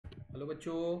Hello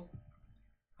बच्चों,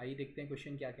 आइए देखते हैं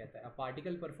क्वेश्चन क्या कहता है. A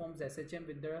particle performs SHM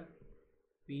with the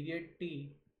period t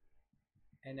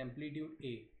and amplitude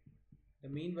a. The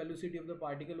mean velocity of the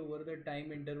particle over the time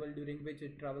interval during which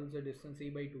it travels the distance a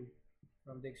by 2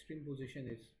 from the extreme position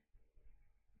is.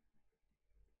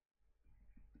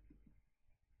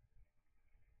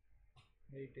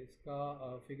 Right, इसका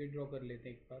figure draw कर लेते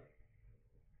हैं एक बार.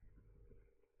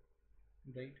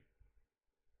 Right,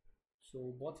 सो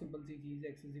बहुत simple सी चीज़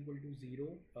है. x is equal to 0,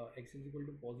 x is equal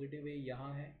to positive है,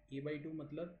 यहाँ है a बाई 2,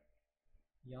 मतलब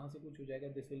यहाँ से कुछ हो जाएगा,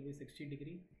 this will be 60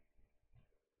 degree.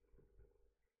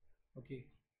 Okay,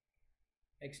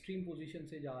 extreme position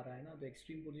से जा रहा है ना, तो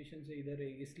एक्सट्रीम पोजीशन से इधर है,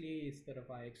 इसलिए इस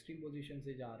तरफ आया, एक्सट्रीम पोजीशन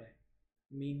से जा रहा है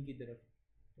मीन की तरफ.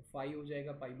 तो फाई हो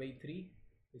जाएगा पाई बाई 3.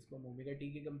 इसको हम ओमेगा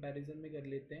टी के कंपैरिजन में कर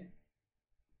लेते हैं.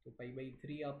 तो पाई बाई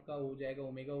 3 आपका हो जाएगा,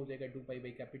 ओमेगा हो जाएगा 2 pi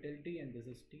by capital T and this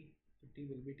is T. तो T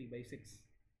will be T by 6.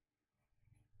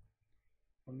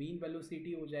 और मीन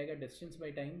वेलोसिटी हो जाएगा distance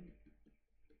by time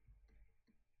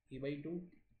A by 2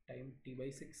 time T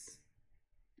by 6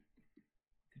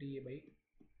 3a by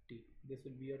t. This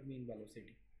will be your mean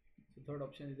velocity. So third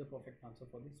option is the perfect answer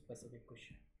for this specific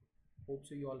question. Hope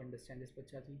so you all understand this,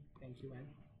 Pachaji. Thank you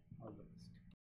and all the best.